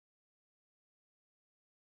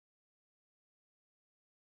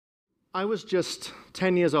I was just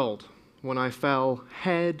 10 years old when I fell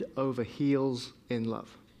head over heels in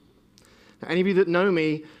love. Now, any of you that know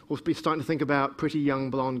me will be starting to think about pretty young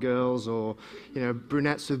blonde girls or,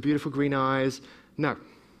 brunettes with beautiful green eyes. No.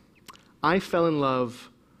 I fell in love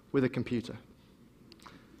with a computer.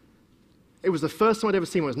 It was the first time I'd ever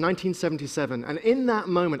seen one. It was 1977. And in that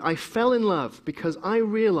moment, I fell in love because I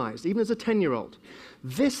realized, even as a 10-year-old,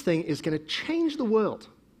 this thing is going to change the world.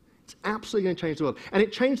 It's absolutely going to change the world. And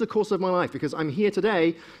it changed the course of my life because I'm here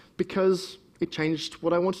today because it changed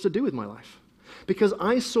what I wanted to do with my life. Because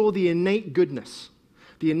I saw the innate goodness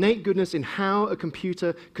in how a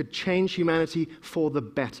computer could change humanity for the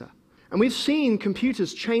better. And we've seen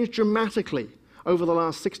computers change dramatically over the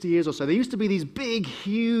last 60 years or so. There used to be these big,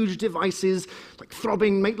 huge devices, like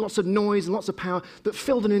throbbing, make lots of noise and lots of power, that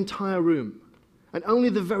filled an entire room. And only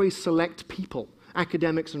the very select people,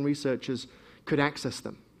 academics and researchers, could access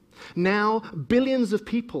them. Now, billions of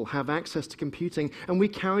people have access to computing, and we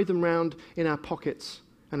carry them around in our pockets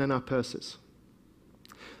and in our purses.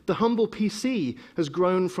 The humble PC has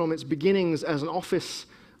grown from its beginnings as an office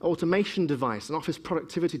automation device, an office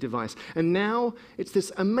productivity device, and now it's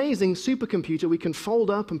this amazing supercomputer we can fold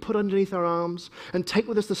up and put underneath our arms and take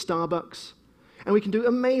with us to Starbucks, and we can do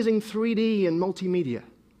amazing 3D and multimedia.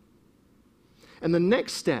 And the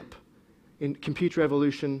next step in computer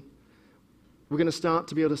evolution, we're going to start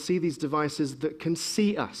to be able to see these devices that can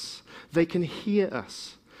see us, they can hear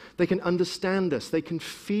us, they can understand us, they can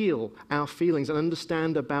feel our feelings and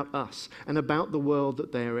understand about us and about the world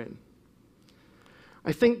that they're in.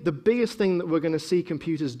 I think the biggest thing that we're going to see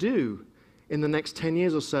computers do in the next 10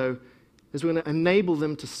 years or so is we're going to enable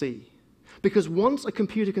them to see. Because once a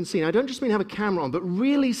computer can see, and I don't just mean have a camera on, but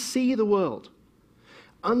really see the world,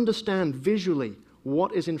 understand visually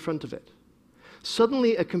what is in front of it,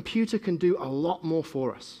 suddenly a computer can do a lot more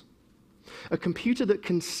for us. A computer that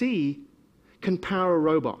can see can power a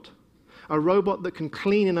robot that can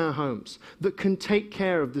clean in our homes, that can take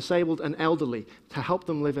care of disabled and elderly to help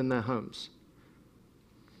them live in their homes.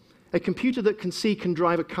 A computer that can see can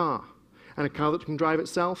drive a car, and a car that can drive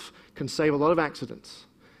itself can save a lot of accidents.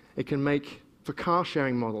 It can make for car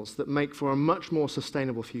sharing models that make for a much more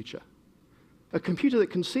sustainable future. A computer that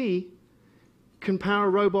can see can power a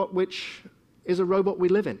robot which is a robot we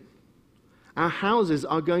live in. Our houses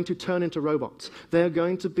are going to turn into robots. They're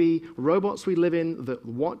going to be robots we live in that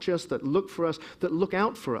watch us, that look for us, that look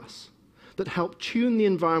out for us, that help tune the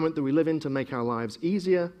environment that we live in to make our lives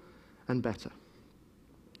easier and better.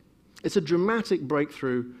 It's a dramatic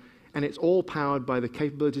breakthrough, and it's all powered by the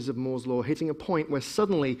capabilities of Moore's Law, hitting a point where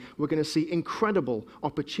suddenly we're going to see incredible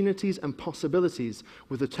opportunities and possibilities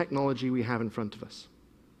with the technology we have in front of us.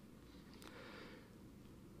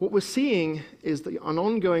 What we're seeing is an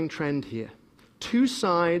ongoing trend here. Two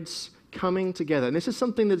sides coming together. And this is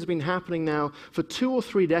something that's been happening now for 2 or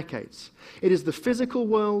 3 decades. It is the physical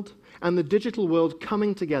world and the digital world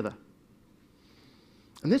coming together.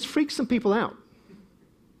 And this freaks some people out.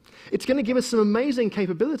 It's going to give us some amazing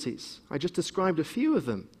capabilities. I just described a few of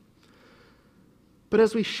them. But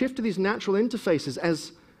as we shift to these natural interfaces,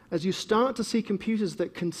 as you start to see computers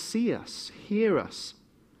that can see us, hear us,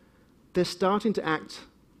 they're starting to act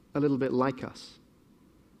a little bit like us.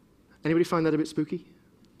 Anybody find that a bit spooky?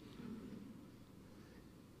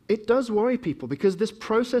 It does worry people because this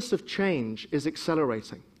process of change is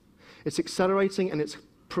accelerating. It's accelerating and it's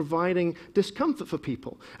providing discomfort for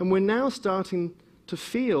people. And we're now starting to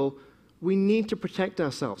feel we need to protect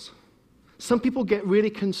ourselves. Some people get really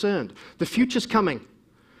concerned. The future's coming.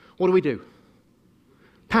 What do?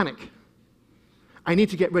 Panic. I need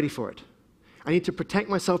to get ready for it. I need to protect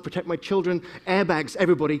myself, protect my children, airbags,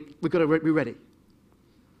 everybody. We've got to be ready.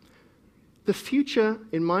 The future,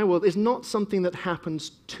 in my world, is not something that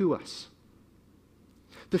happens to us.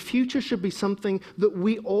 The future should be something that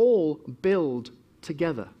we all build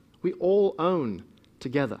together. We all own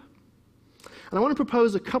together. And I want to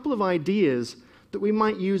propose a couple of ideas that we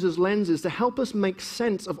might use as lenses to help us make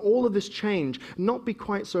sense of all of this change, not be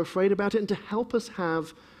quite so afraid about it, and to help us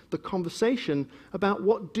have the conversation about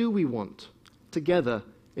what do we want together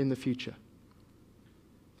in the future.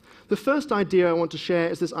 The first idea I want to share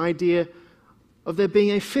is this idea of there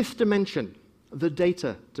being a 5th dimension, the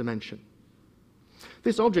data dimension.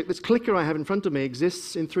 This object, this clicker I have in front of me,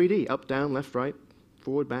 exists in 3D, up, down, left, right,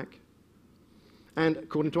 forward, back. And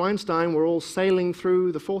according to Einstein, we're all sailing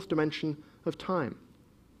through the 4th dimension of time.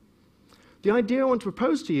 The idea I want to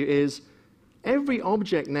propose to you is every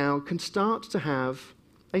object now can start to have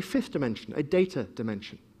a 5th dimension, a data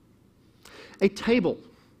dimension. A table,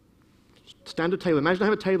 standard table, imagine I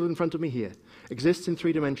have a table in front of me here, exists in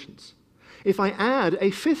 3 dimensions. If I add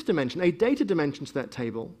a 5th dimension, a data dimension to that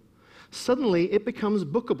table, suddenly it becomes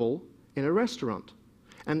bookable in a restaurant,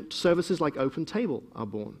 and services like Open Table are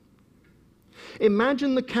born.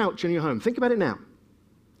 Imagine the couch in your home. Think about it now.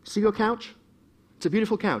 See your couch? It's a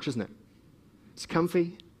beautiful couch, isn't it? It's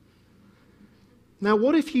comfy. Now,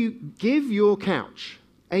 what if you give your couch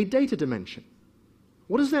a data dimension?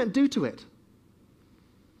 What does that do to it?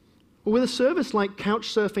 Well, with a service like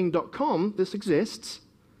couchsurfing.com, this exists.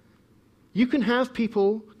 You can have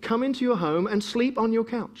people come into your home and sleep on your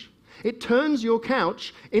couch. It turns your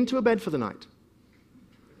couch into a bed for the night.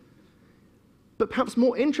 But perhaps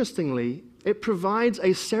more interestingly, it provides a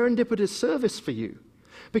serendipitous service for you,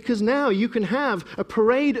 because now you can have a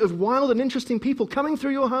parade of wild and interesting people coming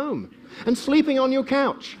through your home and sleeping on your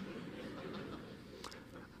couch.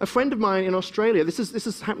 A friend of mine in Australia, this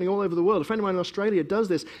is happening all over the world, a friend of mine in Australia does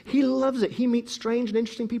this. He loves it. He meets strange and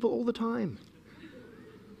interesting people all the time.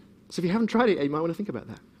 So if you haven't tried it yet, you might want to think about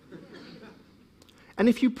that. And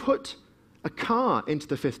if you put a car into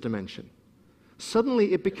the fifth dimension,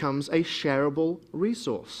 suddenly it becomes a shareable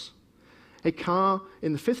resource. A car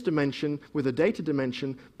in the fifth dimension with a data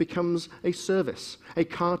dimension becomes a service, a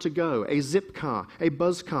car to go, a zip car, a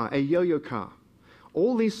buzz car, a yo-yo car.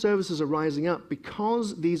 All these services are rising up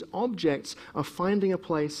because these objects are finding a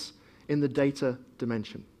place in the data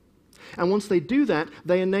dimension. And once they do that,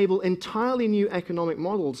 they enable entirely new economic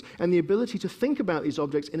models and the ability to think about these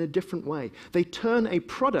objects in a different way. They turn a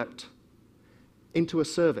product into a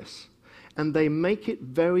service, and they make it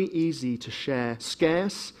very easy to share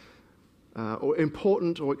scarce or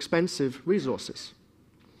important or expensive resources.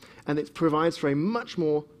 And it provides for a much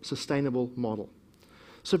more sustainable model.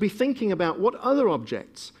 So be thinking about what other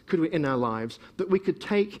objects could we in our lives that we could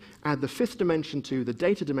take, add the fifth dimension to, the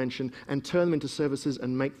data dimension, and turn them into services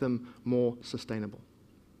and make them more sustainable.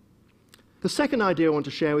 The second idea I want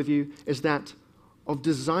to share with you is that of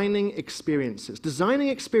designing experiences. Designing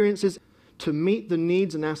experiences to meet the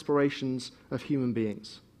needs and aspirations of human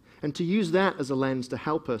beings, and to use that as a lens to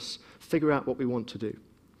help us figure out what we want to do.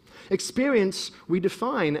 Experience we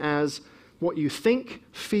define as what you think,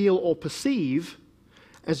 feel, or perceive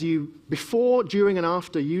as you before, during, and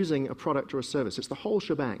after using a product or a service. It's the whole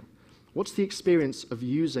shebang. What's the experience of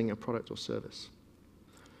using a product or service?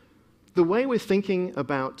 The way we're thinking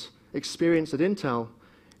about experience at Intel,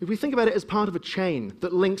 if we think about it as part of a chain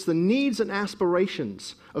that links the needs and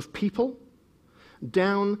aspirations of people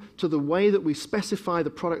down to the way that we specify the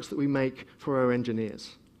products that we make for our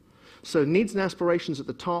engineers. So needs and aspirations at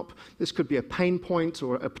the top. This could be a pain point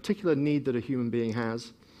or a particular need that a human being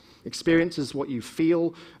has. Experience is what you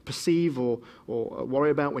feel, perceive, or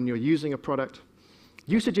worry about when you're using a product.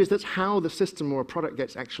 Usages, that's how the system or a product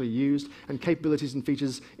gets actually used, and capabilities and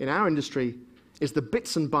features in our industry is the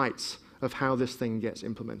bits and bytes of how this thing gets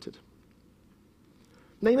implemented.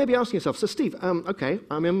 Now you may be asking yourself, so Steve, okay,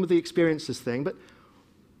 I'm in with the experiences thing, but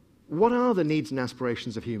what are the needs and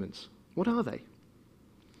aspirations of humans? What are they?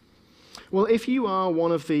 Well, if you are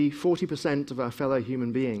one of the 40% of our fellow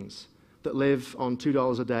human beings that live on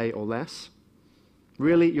 $2 a day or less,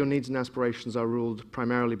 really your needs and aspirations are ruled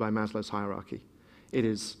primarily by Maslow's hierarchy. It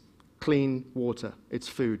is clean water, it's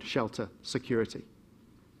food, shelter, security.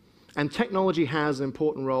 And technology has an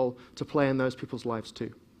important role to play in those people's lives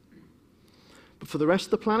too. But for the rest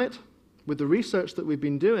of the planet, with the research that we've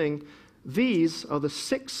been doing, these are the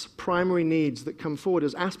 6 primary needs that come forward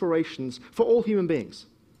as aspirations for all human beings.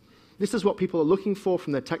 This is what people are looking for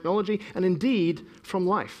from their technology and indeed from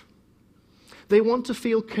life. They want to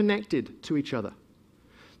feel connected to each other,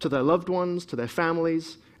 to their loved ones, to their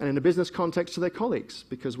families, and in a business context to their colleagues,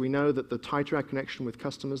 because we know that the tighter our connection with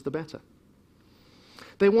customers, the better.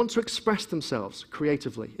 They want to express themselves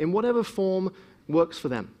creatively in whatever form works for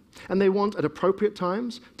them, and they want at appropriate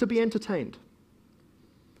times to be entertained.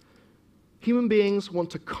 Human beings want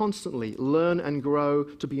to constantly learn and grow,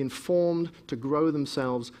 to be informed, to grow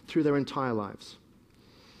themselves through their entire lives.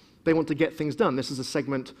 They want to get things done. This is a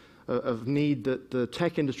segment of need that the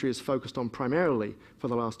tech industry has focused on primarily for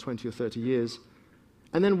the last 20 or 30 years.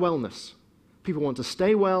 And then wellness. People want to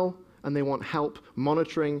stay well, and they want help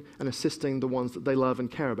monitoring and assisting the ones that they love and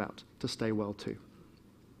care about to stay well too.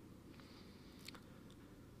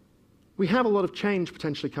 We have a lot of change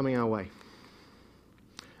potentially coming our way.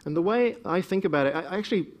 And the way I think about it, I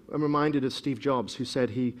actually am reminded of Steve Jobs, who said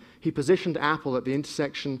he positioned Apple at the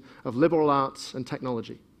intersection of liberal arts and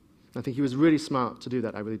technology. I think he was really smart to do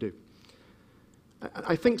that, I really do.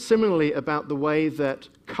 I think similarly about the way that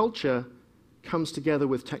culture comes together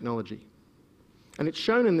with technology. And it's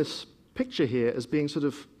shown in this picture here as being sort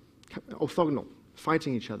of orthogonal,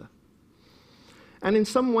 fighting each other. And in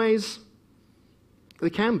some ways, they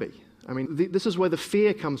can be. I mean, this is where the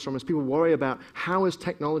fear comes from, as people worry about how is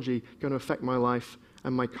technology going to affect my life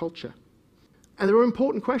and my culture. And there are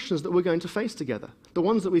important questions that we're going to face together. The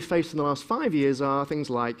ones that we've faced in the last 5 years are things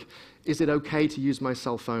like, is it okay to use my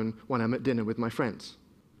cell phone when I'm at dinner with my friends?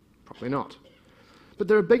 Probably not. But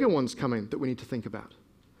there are bigger ones coming that we need to think about.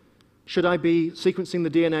 Should I be sequencing the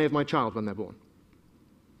DNA of my child when they're born?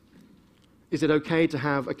 Is it okay to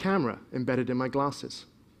have a camera embedded in my glasses?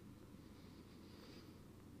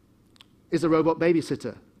 Is a robot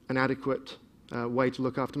babysitter an adequate way to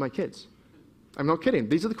look after my kids? I'm not kidding.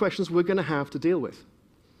 These are the questions we're going to have to deal with.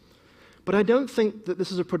 But I don't think that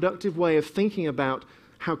this is a productive way of thinking about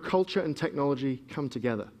how culture and technology come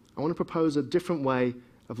together. I want to propose a different way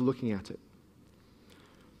of looking at it.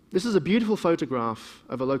 This is a beautiful photograph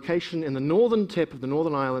of a location in the northern tip of the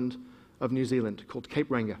northern island of New Zealand called Cape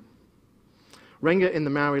Renga. Renga in the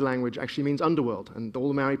Maori language actually means underworld, and all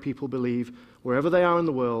the Maori people believe wherever they are in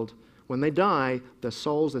the world, when they die, their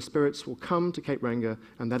souls, their spirits will come to Cape Renga,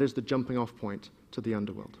 and that is the jumping off point to the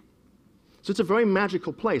underworld. So it's a very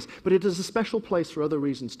magical place, but it is a special place for other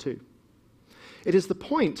reasons too. It is the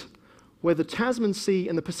point where the Tasman Sea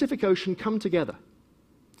and the Pacific Ocean come together.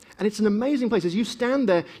 And it's an amazing place. As you stand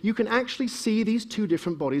there, you can actually see these two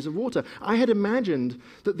different bodies of water. I had imagined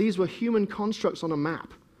that these were human constructs on a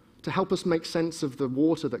map to help us make sense of the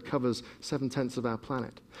water that covers 7/10 of our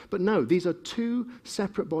planet. But no, these are two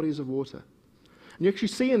separate bodies of water. And you actually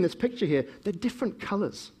see in this picture here, they're different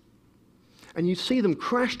colors. And you see them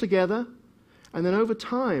crash together, and then over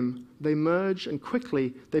time, they merge, and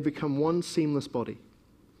quickly, they become one seamless body.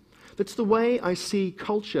 That's the way I see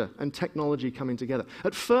culture and technology coming together.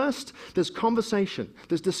 At first, there's conversation,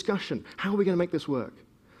 there's discussion. How are we going to make this work?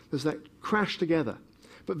 There's that crash together.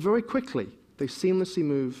 But very quickly, they seamlessly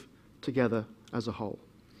move together as a whole.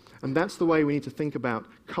 And that's the way we need to think about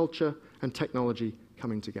culture and technology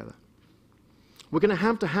coming together. We're going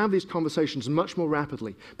to have these conversations much more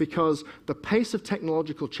rapidly because the pace of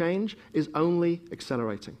technological change is only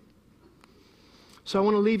accelerating. So I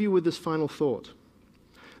want to leave you with this final thought,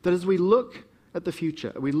 that as we look at the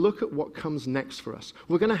future, we look at what comes next for us,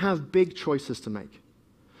 we're going to have big choices to make.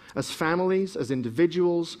 As families, as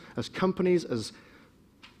individuals, as companies, as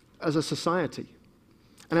a society.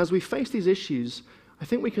 And as we face these issues, I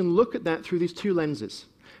think we can look at that through these two lenses.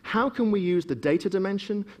 How can we use the data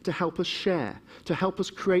dimension to help us share, to help us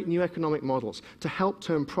create new economic models, to help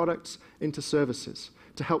turn products into services,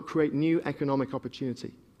 to help create new economic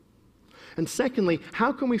opportunity? And secondly,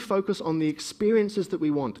 how can we focus on the experiences that we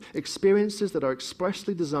want, experiences that are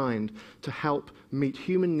expressly designed to help meet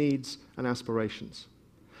human needs and aspirations?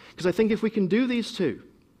 Because I think if we can do these two,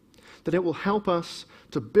 that it will help us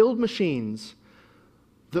to build machines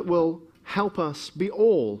that will help us be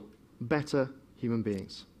all better human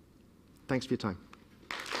beings. Thanks for your time.